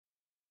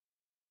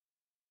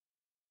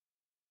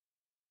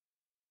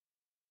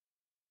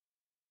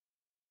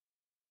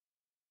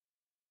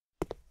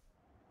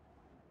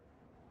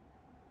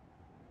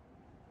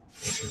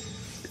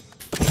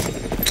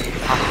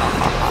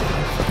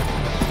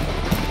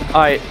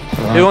Alright,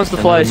 who wants to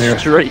fly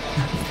straight?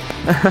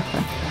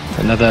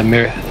 Another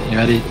mirror. You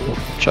ready?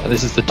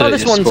 This is the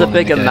dirtiest this one's a spawn in the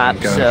bigger game,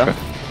 map, going so. for it.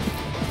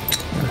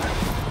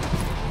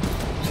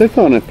 So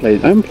far, I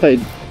haven't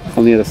played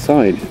on the other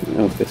side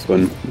of this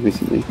one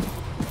recently.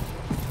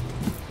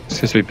 It's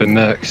because we've been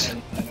mercs.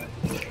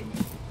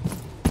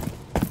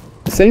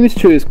 The same is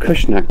true as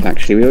Kushnak,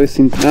 actually. We always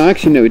seem. No,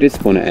 actually, no, we did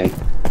spawn at A.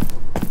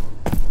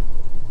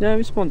 Yeah,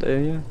 we spawned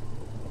it, yeah.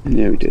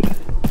 Yeah, we did.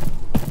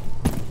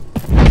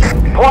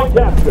 Point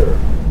after.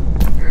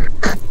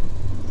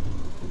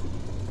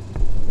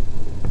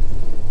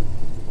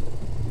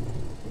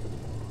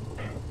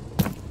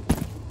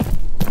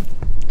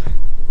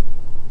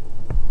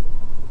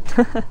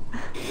 I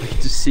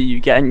can just see you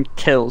getting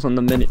kills on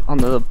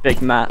the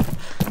big map.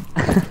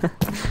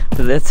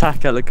 With the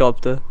attack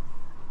helicopter.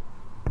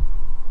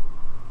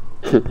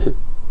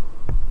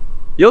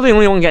 You're the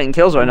only one getting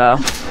kills right now.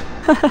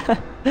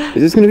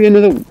 Is this going to be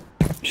another?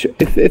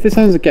 If this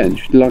happens again,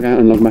 should log out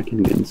and log back in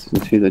again and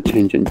see if they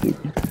change anything.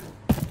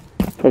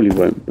 Probably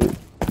won't, but.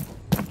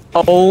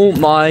 Oh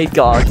my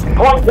god.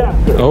 Point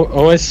after. Oh,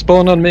 always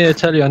spawn on me, I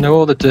tell you, I know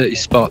all the dirty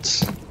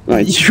spots.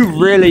 Right. You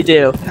really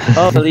do.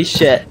 Holy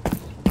shit.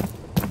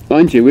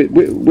 Mind you,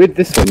 with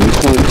this one, you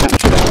can't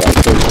capture that,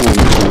 right? So you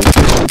can't.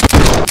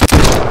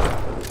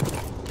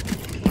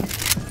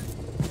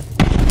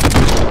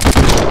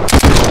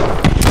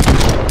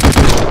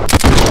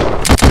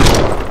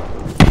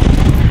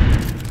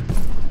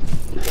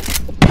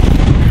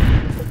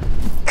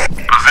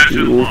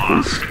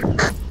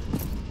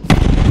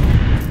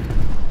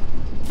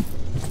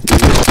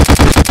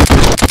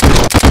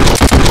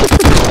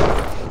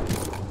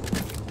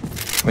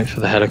 Wait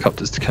for the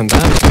helicopters to come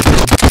back.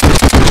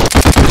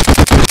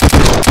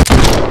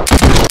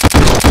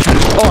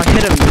 Oh, I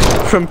hit him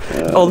from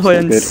all the way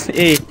in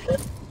E.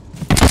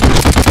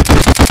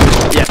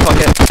 Yeah, fuck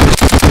it.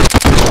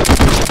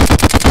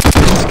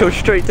 Let's go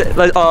straight to.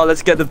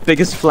 Let's get the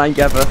biggest flank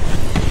ever.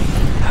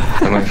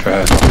 I went for a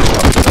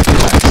helicopter.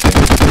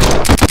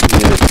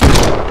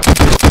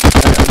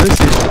 This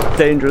is a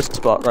dangerous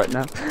spot right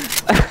now.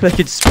 They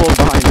could spawn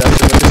behind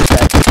us and we're just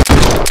dead.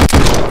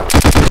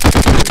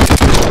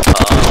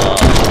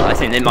 I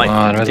think they might.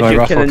 If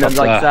you're killing them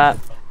like that.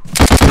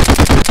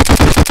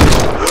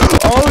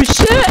 Oh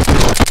shit!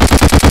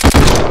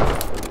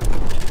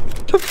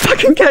 Don't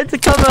fucking get into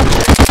cover!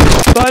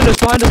 Behind us,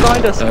 behind us,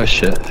 behind us! Oh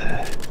shit.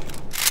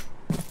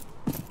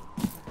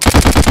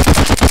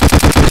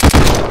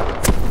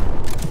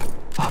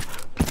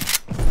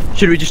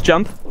 Should we just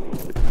jump?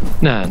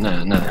 No.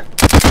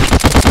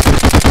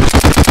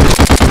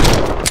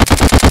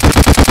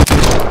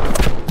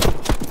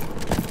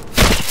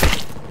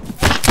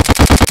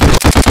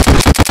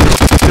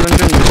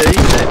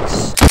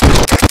 236.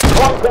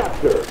 Point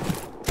after.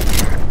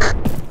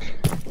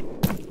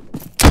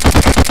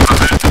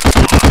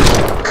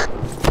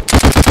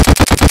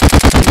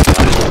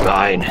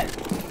 Mine.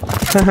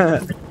 There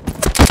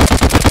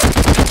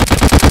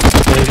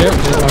you go,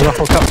 there's my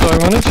ruffle cup that I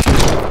wanted.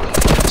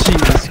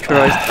 Jesus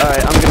Christ.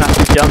 Alright, I'm gonna have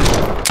to jump.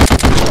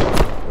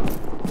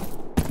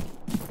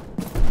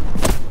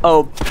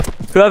 Oh,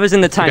 whoever's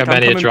in the tank, I'm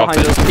coming behind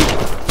those people.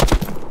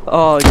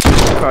 Oh,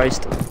 Jesus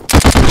Christ.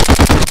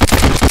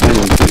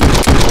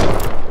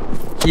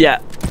 Yeah.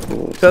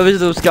 Whoever's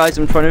those guys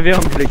in front of you,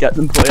 I'm gonna get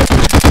them for you.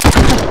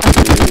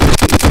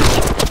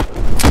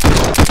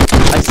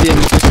 I see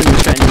him just in the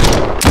trench.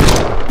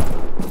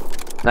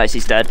 Nice,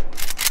 he's dead.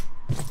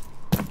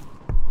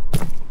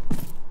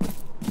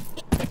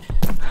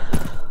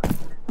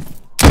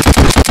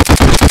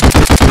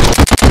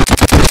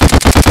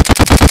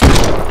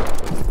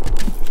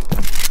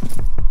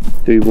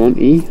 Do you want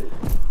E?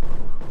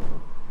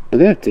 Oh,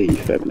 they have D,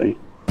 fairly.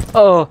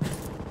 Oh,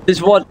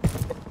 there's one.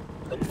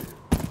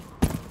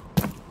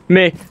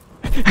 Me.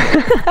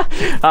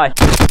 Hi.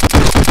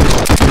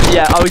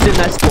 Yeah, I was in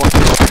that spawn.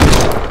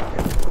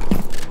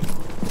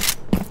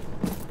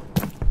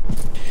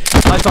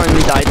 I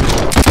finally died.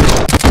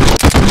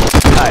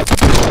 Alright.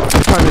 I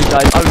finally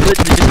died. I was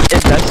literally just in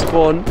that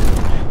spawn.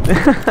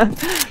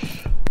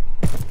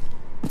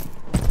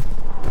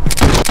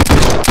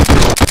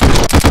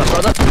 What's up,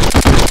 brother?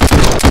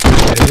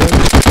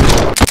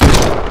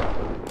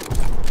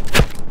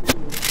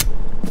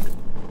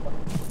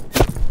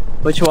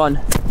 Which one?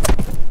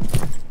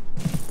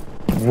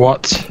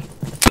 What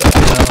the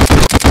hell?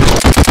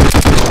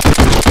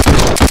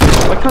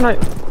 Why can't I?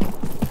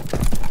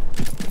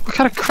 What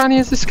kind of cranny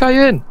is this guy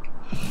in?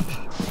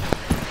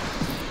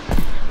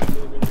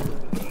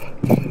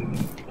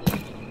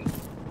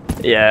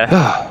 Yeah.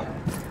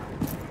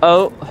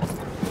 Oh.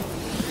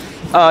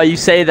 Oh, you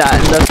say that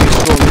and nothing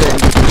spawns in.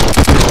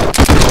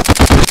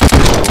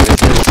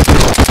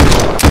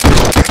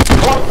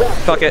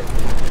 Fuck it.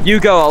 You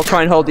go, I'll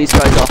try and hold these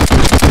guys off.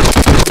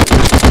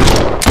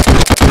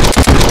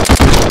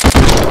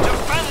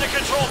 Defend the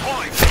control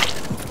point.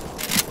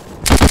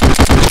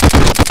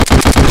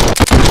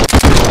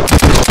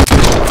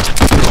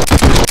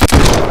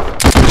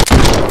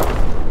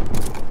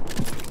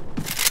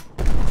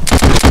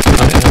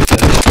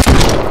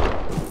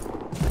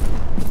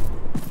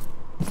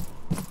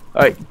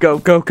 Alright, go,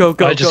 go, go,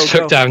 go, I just go,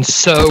 took go. down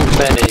so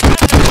many.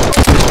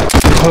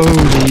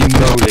 Holy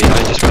moly,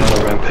 I just went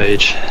on a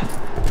rampage.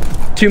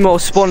 2 more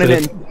spawning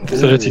in.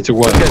 30 to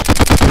 1. Good.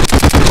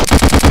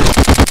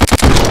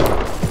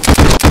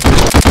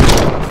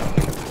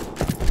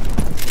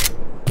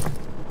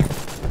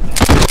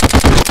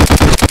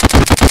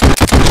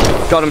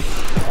 Got him.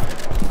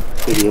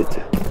 Idiot.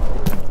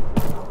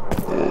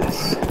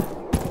 Yes.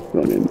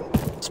 Got him.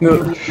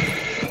 Smooth.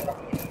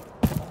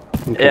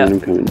 I'm coming, Yeah. I'm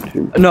coming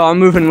too. No, I'm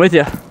moving with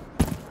you.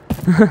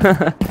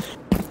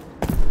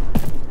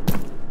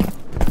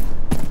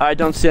 I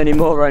don't see any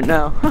more right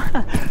now.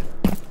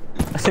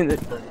 I think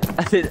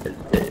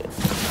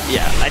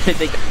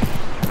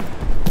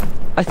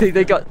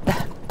they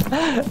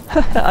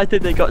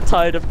got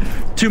tired of.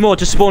 2 more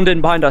just spawned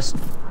in behind us.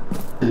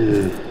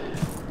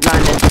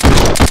 Landing.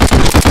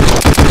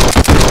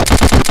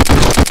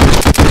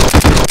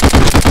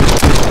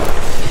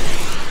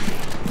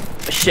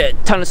 Shit,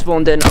 ton of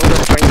spawned in. I'm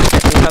gonna try and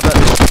get some cover.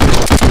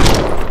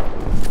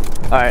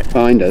 Alright.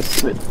 Behind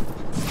us.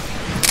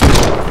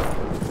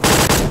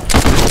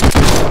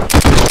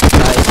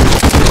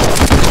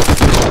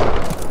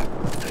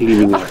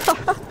 Cleaning up.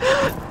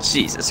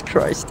 Jesus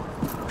Christ.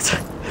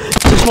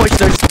 Just watch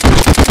those.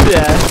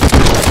 Yeah.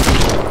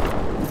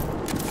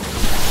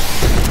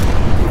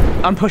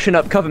 I'm pushing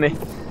up, cover me.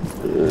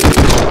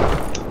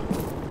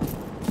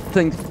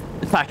 Things.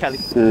 Attack alley.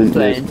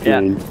 Plane,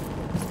 yeah.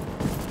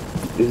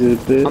 Is it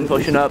a bird? I'm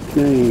pushing up.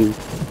 Plane.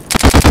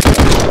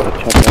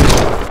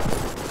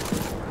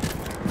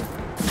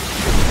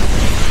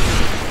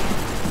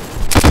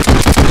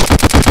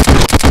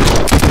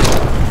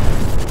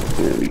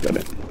 Yeah, we got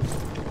it.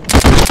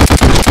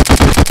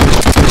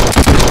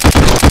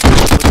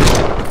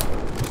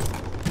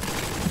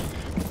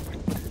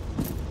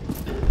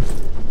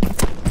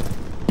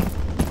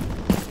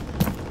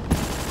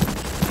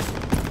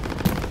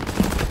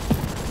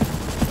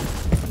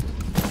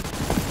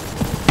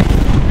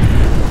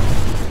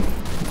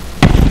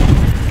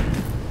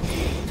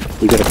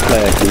 We got a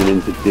player coming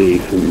into D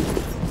from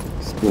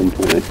spawn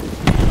point.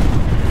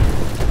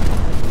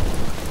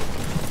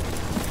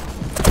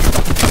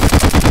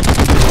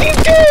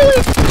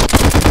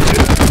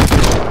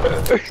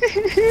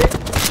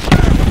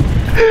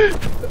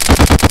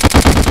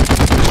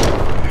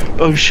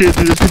 Oh shit,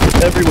 there's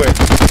people everywhere.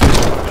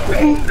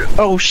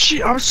 Oh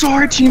shit, I'm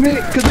sorry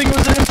teammate, good thing it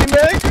was an empty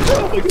mag.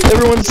 Oh my God.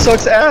 Everyone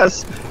sucks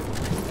ass.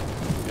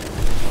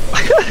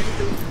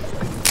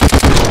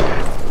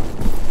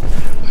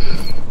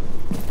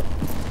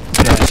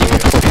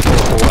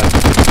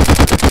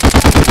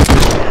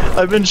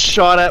 I've been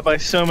shot at by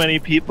so many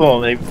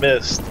people and they've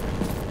missed.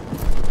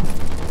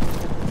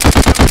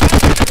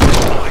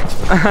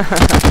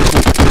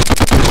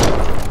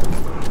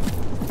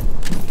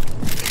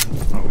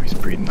 Oh, he's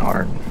breathing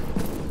hard.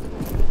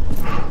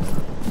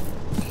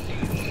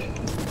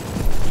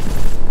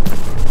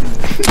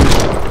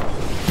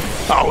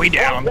 Oh, we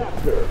down.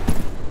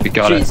 We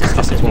got Jesus, it.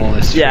 this is- All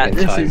this Yeah, friggin'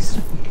 this time. is.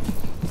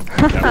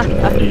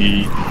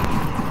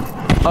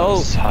 Oh,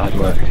 It's hard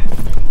work.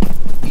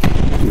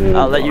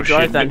 I'll let you Oh,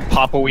 drive shit, then. big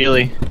Pop a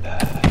wheelie.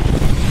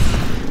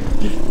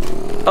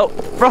 Oh,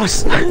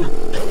 Ross!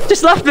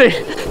 Just left me!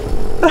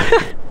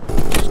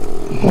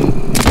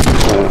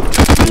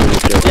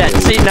 Yeah,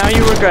 see, now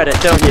you regret it,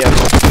 don't you?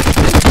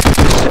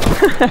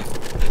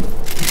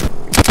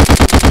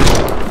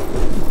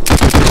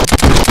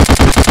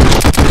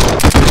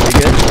 You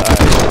good?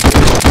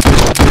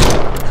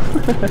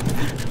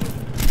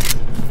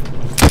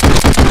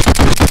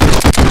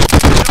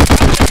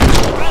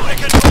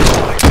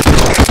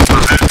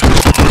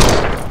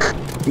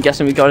 I'm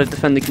guessing we gotta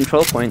defend the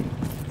control point.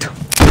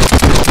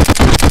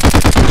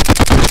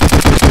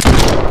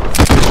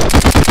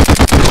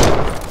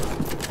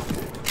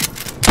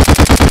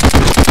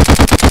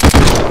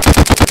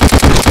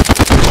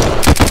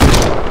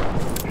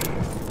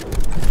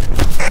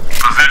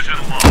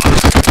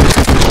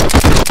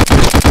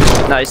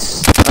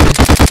 Nice.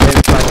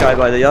 Aiming for that guy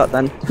by the yacht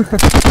then.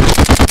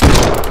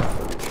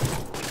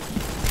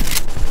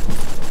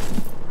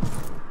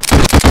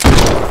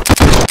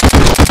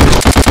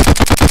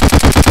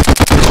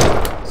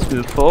 Let's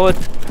move forward.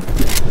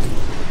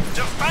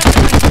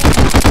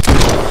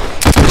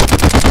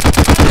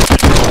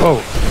 Whoa.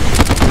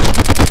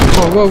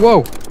 Whoa, whoa,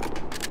 whoa.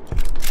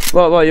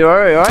 What, you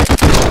alright?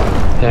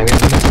 Yeah, I'm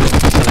getting missed.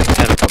 It's like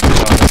helicopters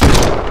on us.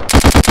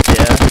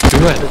 Yeah. Do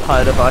it.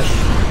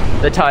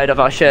 They're tired of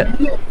our shit.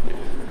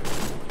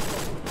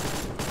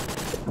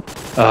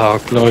 Oh,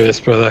 glorious,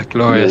 brother,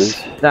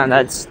 glorious. Damn,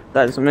 that's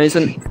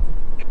amazing.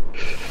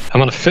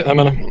 I'm on a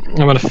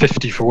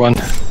 50 for 1.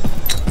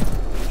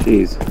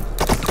 Jeez.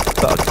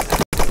 Fuck.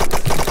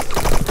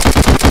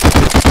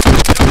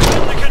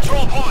 The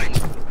control point.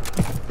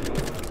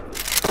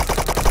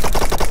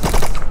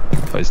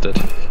 Oh, he's dead.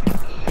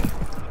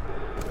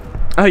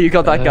 Oh, you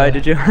got that guy,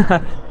 did you?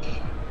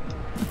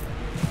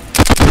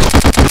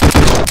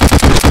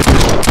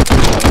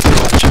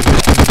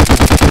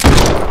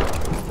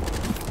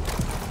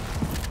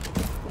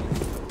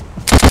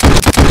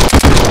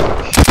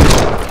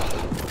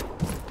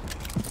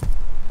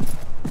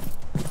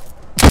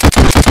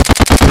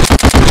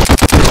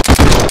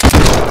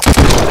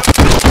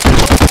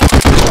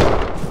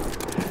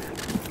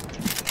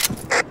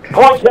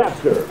 Point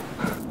capture.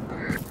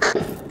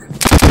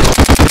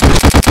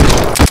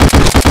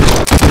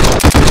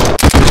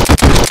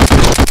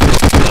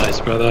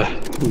 Nice, brother.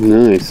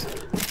 Nice.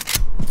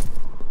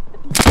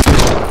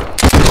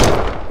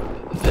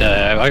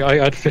 Yeah, I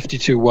had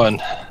 52-1.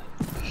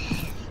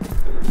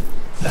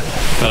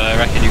 But I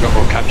reckon you got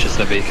more captures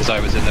than me because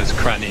I was in those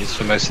crannies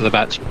for most of the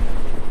match.